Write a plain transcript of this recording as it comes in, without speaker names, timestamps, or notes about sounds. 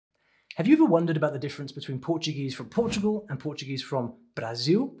Have you ever wondered about the difference between Portuguese from Portugal and Portuguese from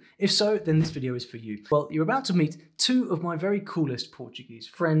Brazil? If so, then this video is for you. Well, you're about to meet two of my very coolest Portuguese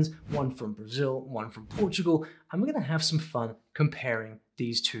friends, one from Brazil, one from Portugal, and we're going to have some fun comparing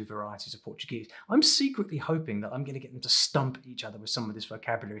these two varieties of Portuguese. I'm secretly hoping that I'm going to get them to stump each other with some of this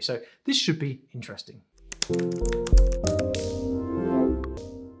vocabulary, so this should be interesting.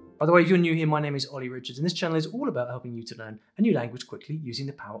 By the way, if you're new here, my name is Olly Richards, and this channel is all about helping you to learn a new language quickly using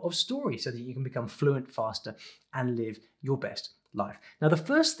the power of story so that you can become fluent faster and live your best life. Now, the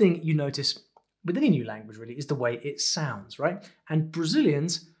first thing you notice with any new language really is the way it sounds, right? And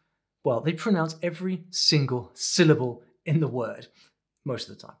Brazilians, well, they pronounce every single syllable in the word most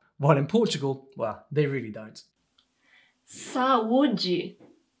of the time. While in Portugal, well, they really don't. Saúde,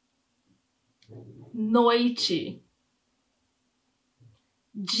 noite,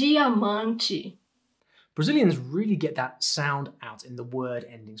 diamante. Brazilians really get that sound out in the word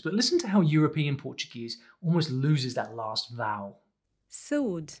endings, but listen to how European Portuguese almost loses that last vowel.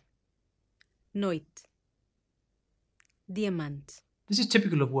 Saúde, noite, diamante. This is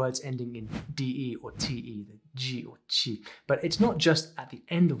typical of words ending in de or te, the g or chi, but it's not just at the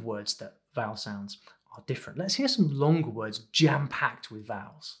end of words that vowel sounds are different. Let's hear some longer words jam-packed with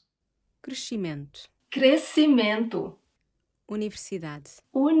vowels. Crescimento, Crescimento, universidade,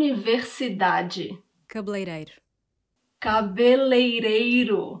 universidade, cabeleireiro,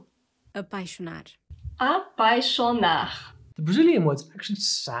 cabeleireiro, apaixonar. apaixonar. The Brazilian words actually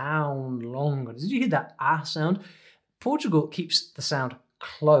sound longer. Did you hear that ah sound? Portugal keeps the sound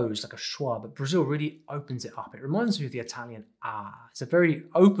closed like a schwa, but Brazil really opens it up. It reminds me of the Italian ah. It's a very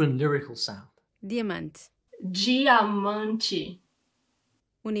open lyrical sound. Diamante, Diamante,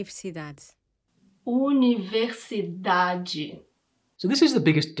 universidade, universidade. So this is the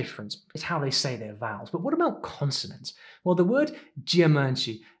biggest difference, is how they say their vowels. But what about consonants? Well, the word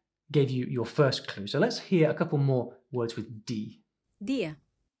diamante gave you your first clue. So let's hear a couple more words with D. dia,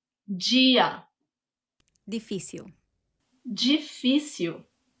 Dia, difícil, difícil,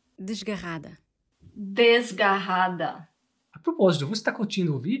 desgarrada, desgarrada. A propósito, você está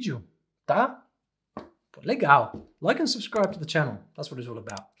curtindo o vídeo? Tá? Pô, legal. Like and subscribe to the channel. That's what it's all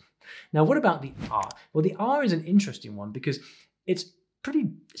about. Now, what about the R? Well, the R is an interesting one because it's a pretty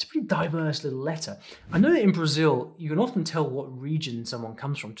diverse little letter. I know that in Brazil, you can often tell what region someone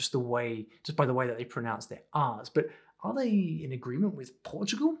comes from just by the way that they pronounce their R's. But are they in agreement with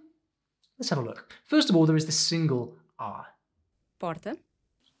Portugal? Let's have a look. First of all, there is the single R. porta,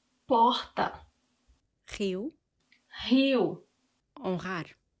 Porta, rio, rio, honrar,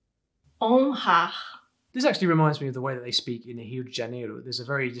 honrar. This actually reminds me of the way that they speak in Rio de Janeiro. There's a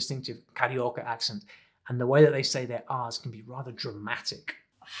very distinctive carioca accent, and the way that they say their R's can be rather dramatic.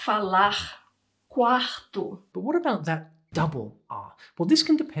 Falar, quarto, But what about that double R? Well, this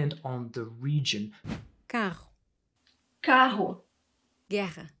can depend on the region. carro, carro,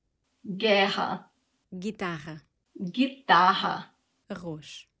 guerra, guerra, guitarra, guitarra,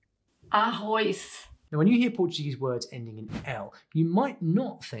 arroz, arroz. Now, when you hear Portuguese words ending in L, you might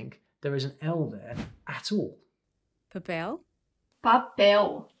not think there is an L there at all. papel,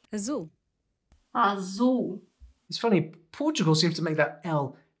 Papel, azul, azul. It's funny, Portugal seems to make that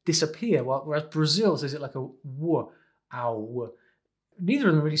L disappear, whereas Brazil says it like a w, ow, w. Neither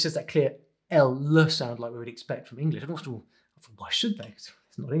of them really says that clear L sound like we would expect from English. And after all, why should they? It's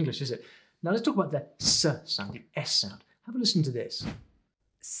not English, is it? Now let's talk about the S sound, the S sound. Have a listen to this.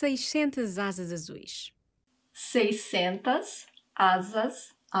 600 asas azuis, 600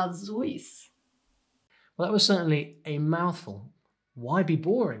 asas azuis. Well, that was certainly a mouthful. Why be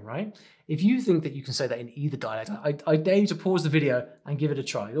boring, right? If you think that you can say that in either dialect, I dare you to pause the video and give it a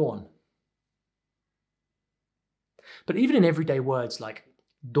try. Go on. But even in everyday words like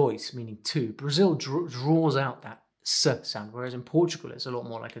dois, meaning two, Brazil draws out that S sound, whereas in Portugal it's a lot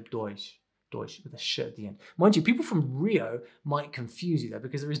more like a dois with a sh at the end. Mind you, people from Rio might confuse you though,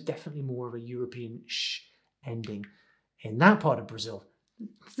 because there is definitely more of a European sh ending in that part of Brazil.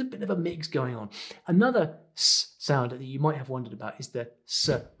 There's a bit of a mix going on. Another S sound that you might have wondered about is the S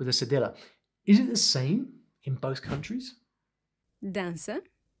with a cedilla. Is it the same in both countries? dança,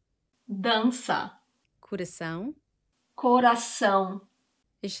 Dança, coração, coração,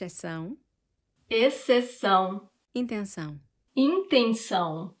 exceção, exceção, intenção.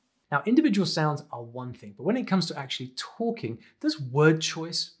 intenção. Now, individual sounds are one thing, but when it comes to actually talking, does word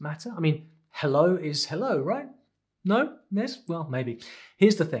choice matter? I mean, hello is hello, right? No? Yes? Well, maybe.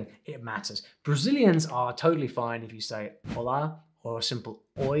 Here's the thing, it matters. Brazilians are totally fine if you say olá or a simple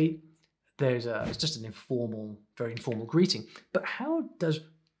oi. It's just an informal, very informal greeting. But how does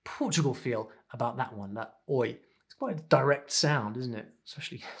Portugal feel about that one, that oi? It's quite a direct sound, isn't it?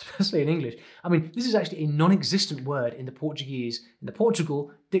 Especially in English. I mean, this is actually a non-existent word in the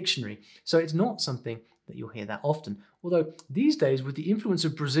Portugal dictionary. So it's not something that you'll hear that often. Although these days, with the influence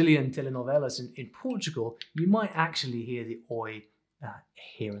of Brazilian telenovelas in Portugal, you might actually hear the oi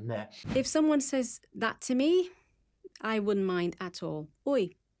here and there. If someone says that to me, I wouldn't mind at all.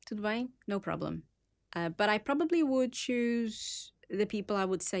 Oi, tudo bem? No problem. But I probably would choose the people I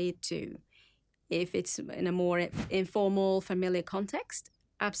would say it to. If it's in a more informal, familiar context,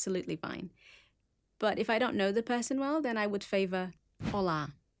 absolutely fine. But if I don't know the person well, then I would favor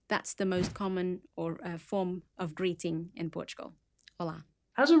olá. That's the most common form of greeting in Portugal. Olá.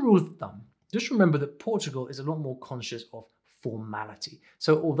 As a rule of thumb, just remember that Portugal is a lot more conscious of formality.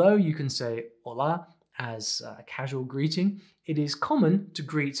 So although you can say olá as a casual greeting, it is common to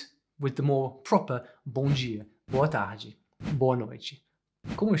greet with the more proper bom dia, boa tarde, boa noite,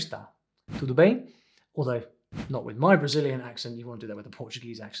 como está? Tudo bem? Although not with my Brazilian accent, you want to do that with a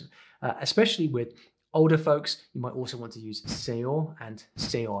Portuguese accent. Especially with older folks, you might also want to use senhor and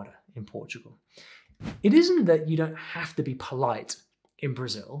senhora in Portugal. It isn't that you don't have to be polite in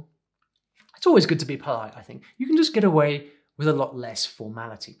Brazil. It's always good to be polite, I think. You can just get away with a lot less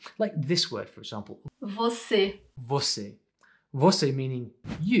formality. Like this word, for example. Você. Você. Você meaning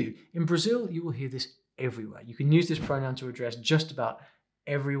you. In Brazil, you will hear this everywhere. You can use this pronoun to address just about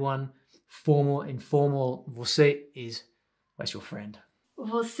everyone. Formal, informal. Você is, where's your friend?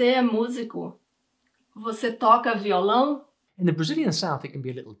 Você é músico? Você toca violão? In the Brazilian South, it can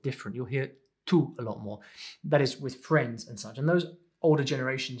be a little different. You'll hear tu a lot more. That is with friends and such. And those older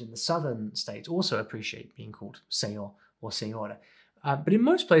generations in the southern states also appreciate being called senhor or senhora. But in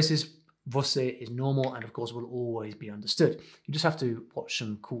most places, você is normal and of course will always be understood. You just have to watch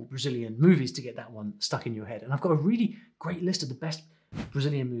some cool Brazilian movies to get that one stuck in your head. And I've got a really great list of the best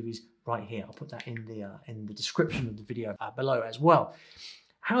Brazilian movies right here. I'll put that in the description of the video below as well.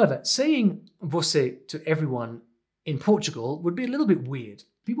 However, saying você to everyone in Portugal would be a little bit weird.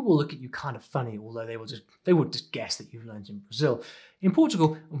 People will look at you kind of funny, although they would just guess that you've learned in Brazil. In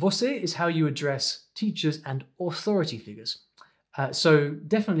Portugal, você is how you address teachers and authority figures. So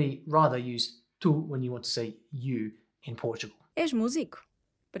definitely rather use tu when you want to say you in Portugal. És músico.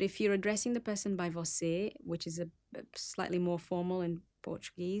 But if you're addressing the person by você, which is a slightly more formal in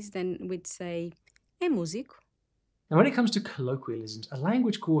Portuguese, then we'd say é músico. Now, when it comes to colloquialisms, a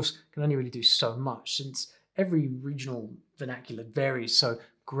language course can only really do so much since every regional vernacular varies so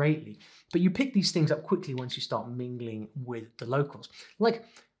greatly. But you pick these things up quickly once you start mingling with the locals. Like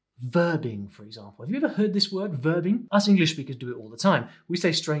verbing, for example. Have you ever heard this word, verbing? Us English speakers do it all the time. We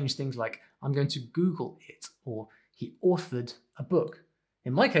say strange things like, I'm going to Google it, or he authored a book.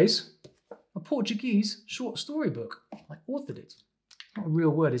 In my case, a Portuguese short story book. I authored it. Not a real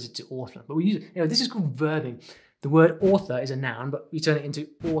word, is it, to author? But we use it. This is called verbing. The word author is a noun, but we turn it into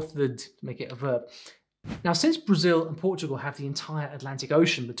authored to make it a verb. Now, since Brazil and Portugal have the entire Atlantic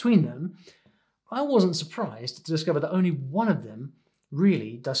Ocean between them, I wasn't surprised to discover that only one of them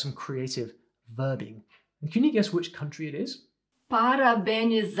really does some creative verbing. And can you guess which country it is?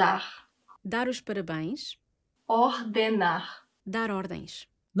 Parabenizar. Dar os parabéns. Ordenar. Dar ordens.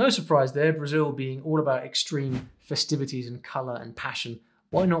 No surprise there, Brazil being all about extreme festivities and colour and passion.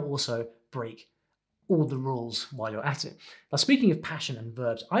 Why not also break all the rules while you're at it? Now, speaking of passion and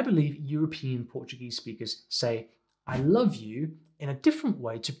verbs, I believe European Portuguese speakers say I love you in a different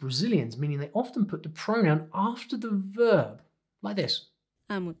way to Brazilians, meaning they often put the pronoun after the verb, like this.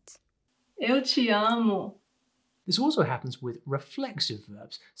 Amo-te. Eu te amo. This also happens with reflexive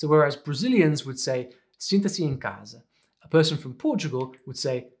verbs. So whereas Brazilians would say sinta-se em casa, a person from Portugal would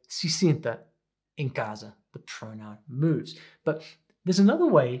say se sinta em casa. The pronoun moves. But there's another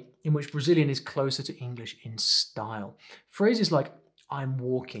way in which Brazilian is closer to English in style. Phrases like I'm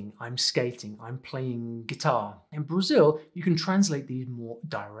walking, I'm skating, I'm playing guitar. In Brazil, you can translate these more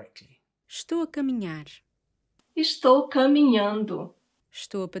directly. Estou a caminhar. Estou caminhando.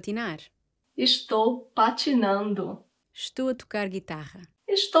 Estou a patinar. Estou patinando. Estou a tocar guitarra.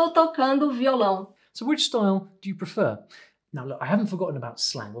 Estou tocando violão. So which style do you prefer? Now look, I haven't forgotten about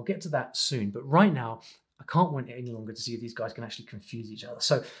slang. We'll get to that soon. But right now, I can't wait any longer to see if these guys can actually confuse each other.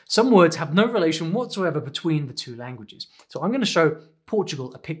 So some words have no relation whatsoever between the two languages. So I'm going to show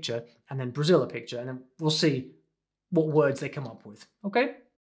Portugal a picture and then Brazil a picture, and then we'll see what words they come up with. Okay?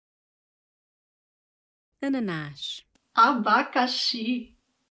 Ananás. Abacaxi.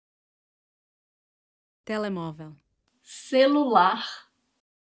 Telemóvel. Celular.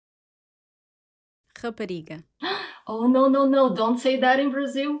 Rapariga. Oh, no, no, no. Don't say that in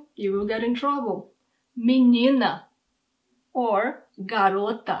Brazil. You will get in trouble. Menina. Or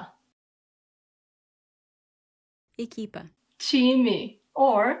garota. Equipa. Time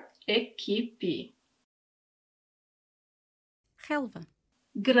or equipe. Relva.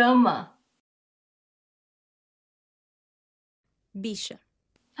 Grama. Bicha.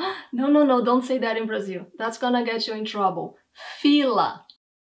 No, don't say that in Brazil. That's gonna get you in trouble. Fila.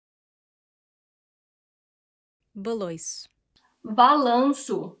 Baloiço.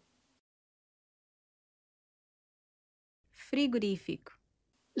 Balanço. Frigorífico.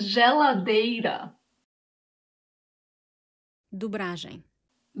 Geladeira. Dobragem.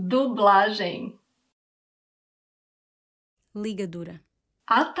 Dublagem. Ligadura.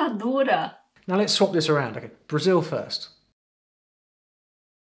 Atadura. Now let's swap this around. Okay, Brazil first.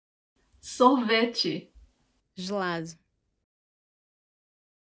 Sorvete. Gelado.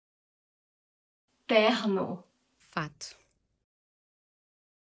 Terno. Fato.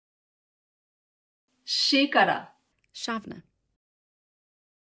 Xícara. Chávena.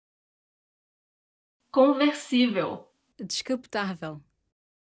 Conversível. Descapotável.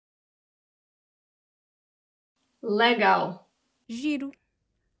 Legal. Giro.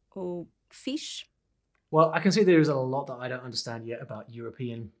 Ou fixe. Well, I can see there is a lot that I don't understand yet about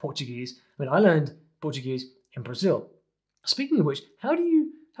European Portuguese. I mean, I learned Portuguese in Brazil. Speaking of which, how do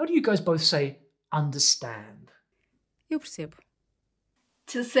you guys both say understand? Eu percebo.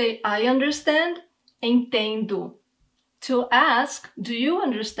 To say I understand, entendo. To ask, do you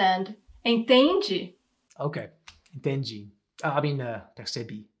understand? Entende? Okay, entendi.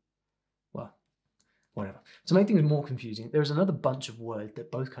 Percebi. Well, whatever. To make things more confusing, there is another bunch of words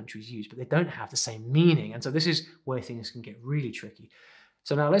that both countries use, but they don't have the same meaning. And so this is where things can get really tricky.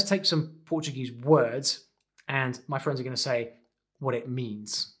 So now let's take some Portuguese words, and my friends are going to say what it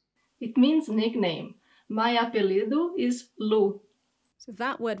means. It means nickname. My apelido is Lu. So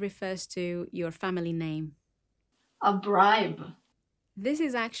that word refers to your family name. A bribe. This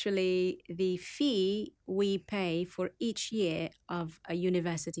is actually the fee we pay for each year of a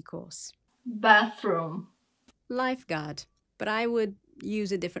university course. Bathroom. Lifeguard. But I would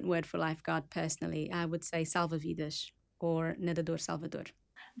use a different word for lifeguard personally. I would say salva-vidas or nadador salvador.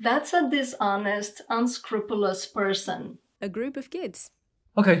 That's a dishonest, unscrupulous person. A group of kids.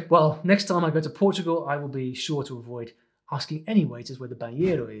 Okay, well, next time I go to Portugal, I will be sure to avoid asking any waiters where the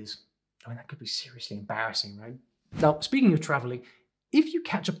banheiro is. I mean, that could be seriously embarrassing, right? Now, speaking of travelling, if you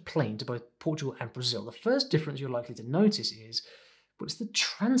catch a plane to both Portugal and Brazil, the first difference you're likely to notice is, well, it's the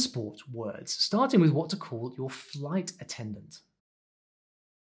transport words, starting with what to call your flight attendant.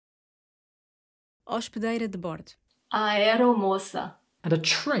 Hospedeira de bordo. Aeromoça. And a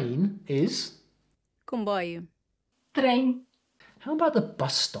train is? Comboio. Trem. How about the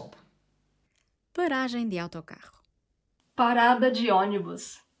bus stop? Paragem de autocarro. Parada de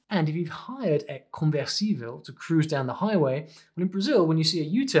ônibus. And if you've hired a conversível to cruise down the highway, well, in Brazil, when you see a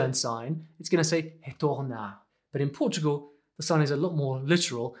U-turn sign, it's going to say retornar. But in Portugal, the sign is a lot more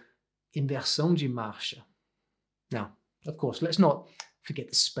literal, inversão de marcha. Now, of course, let's not forget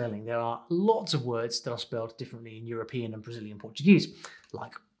the spelling. There are lots of words that are spelled differently in European and Brazilian Portuguese,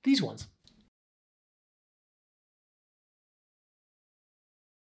 like these ones.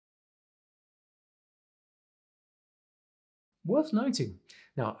 Worth noting.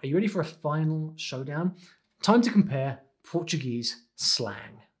 Now, are you ready for a final showdown? Time to compare Portuguese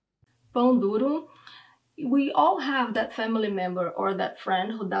slang. Pão duro. We all have that family member or that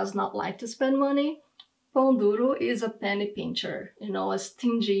friend who does not like to spend money. Pão duro is a penny pincher, a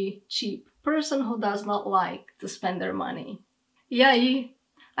stingy, cheap person who does not like to spend their money. E aí?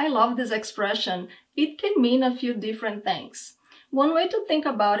 I love this expression. It can mean a few different things. One way to think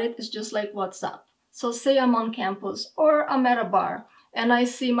about it is just like WhatsApp. So say I'm on campus or I'm at a bar and I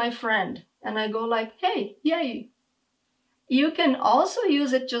see my friend and I go like, hey, yay. You can also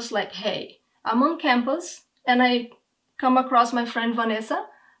use it just like, hey, I'm on campus and I come across my friend Vanessa.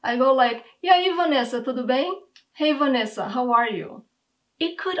 I go like, e aí, Vanessa, tudo bem? Hey, Vanessa, how are you?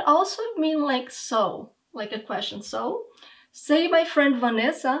 It could also mean like so, like a question. So, say my friend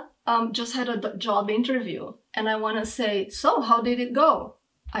Vanessa just had a job interview and I want to say, so how did it go?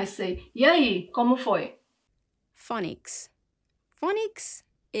 I say, e aí, como foi? Phonics. Phonics,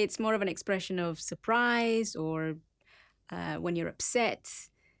 it's more of an expression of surprise or when you're upset.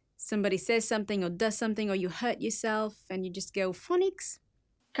 Somebody says something or does something or you hurt yourself and you just go, phonics.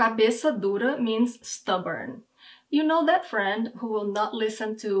 Cabeça dura means stubborn. You know that friend who will not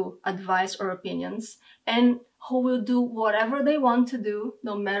listen to advice or opinions and who will do whatever they want to do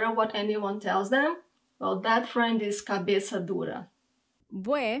no matter what anyone tells them? Well, that friend is cabeça dura.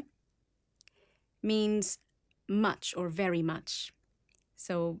 Bué means much or very much.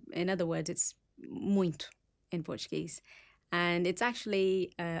 So, in other words, it's muito in Portuguese. And it's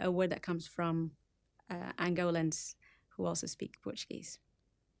actually a word that comes from Angolans who also speak Portuguese.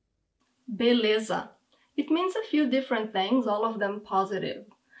 Beleza. It means a few different things, all of them positive.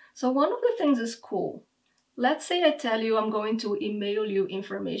 So one of the things is cool. Let's say I tell you I'm going to email you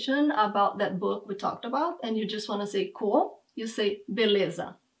information about that book we talked about, and you just want to say cool, you say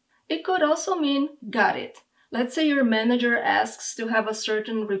beleza. It could also mean got it. Let's say your manager asks to have a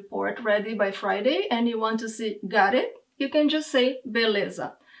certain report ready by Friday and you want to say got it, you can just say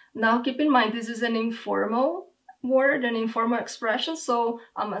beleza. Now keep in mind this is an informal word, an informal expression, so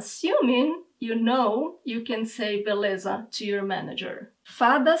I'm assuming you know you can say beleza to your manager.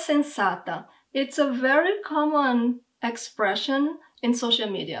 Fada sensata. It's a very common expression in social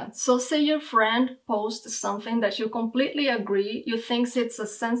media. So say your friend posts something that you completely agree, you think it's a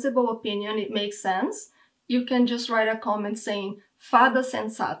sensible opinion, it makes sense, you can just write a comment saying fada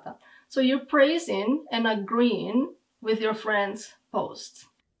sensata. So you're praising and agreeing with your friend's post.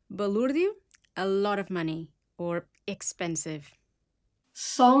 Balúrdio, a lot of money or expensive.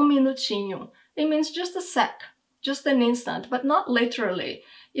 Só minutinho. It means just a sec, just an instant, but not literally.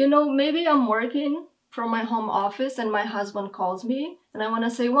 You know, maybe I'm working from my home office and my husband calls me and I want to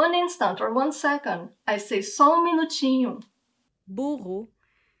say 1 instant or 1 second. I say só minutinho. Burro,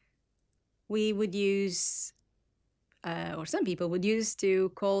 we would use, or some people would use to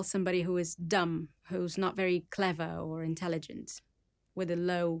call somebody who is dumb, who's not very clever or intelligent, with a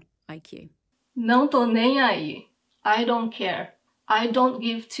low IQ. Não tô nem aí. I don't care. I don't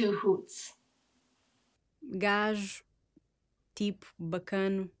give two hoots. Gajo, tipo,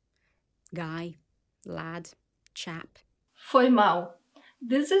 bacano, guy, lad, chap. Foi mal.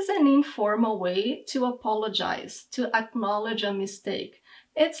 This is an informal way to apologize, to acknowledge a mistake.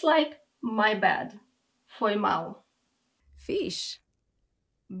 It's like, my bad. Foi mal. Fixe.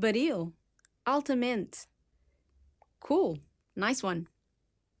 Baril. Altamente. Cool. Nice one.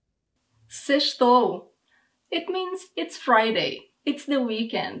 Sextou. It means it's Friday. It's the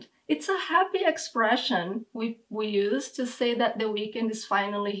weekend. It's a happy expression we use to say that the weekend is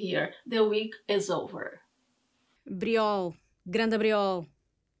finally here. The week is over. Briol. Grande briol.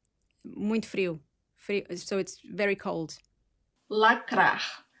 Muito frio. So it's very cold. Lacrar.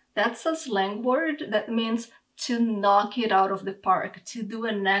 That's a slang word that means to knock it out of the park, to do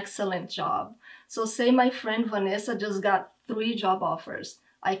an excellent job. So say my friend Vanessa just got 3 job offers.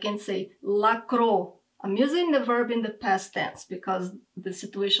 I can say lacrou. I'm using the verb in the past tense because the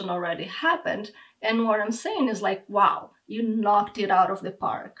situation already happened. And what I'm saying is like, wow, you knocked it out of the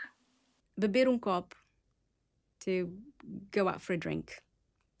park. Beber copo. To go out for a drink.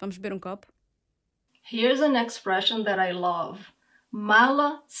 Vamos beber copo? Here's an expression that I love.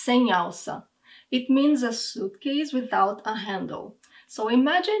 Mala sem alça. It means a suitcase without a handle. So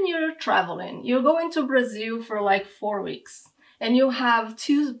imagine you're traveling. You're going to Brazil for like 4 weeks. And you have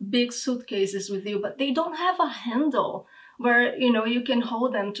 2 big suitcases with you, but they don't have a handle where, you know, you can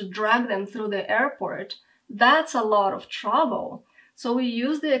hold them to drag them through the airport. That's a lot of trouble. So we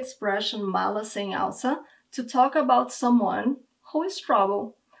use the expression mala sem alça to talk about someone who is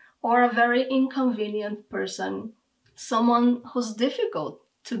trouble or a very inconvenient person, someone who's difficult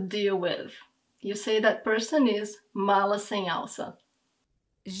to deal with. You say that person is mala sem alça.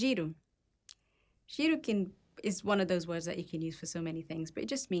 Giro. Giro is one of those words that you can use for so many things, but it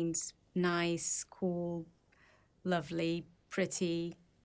just means nice, cool, lovely, pretty,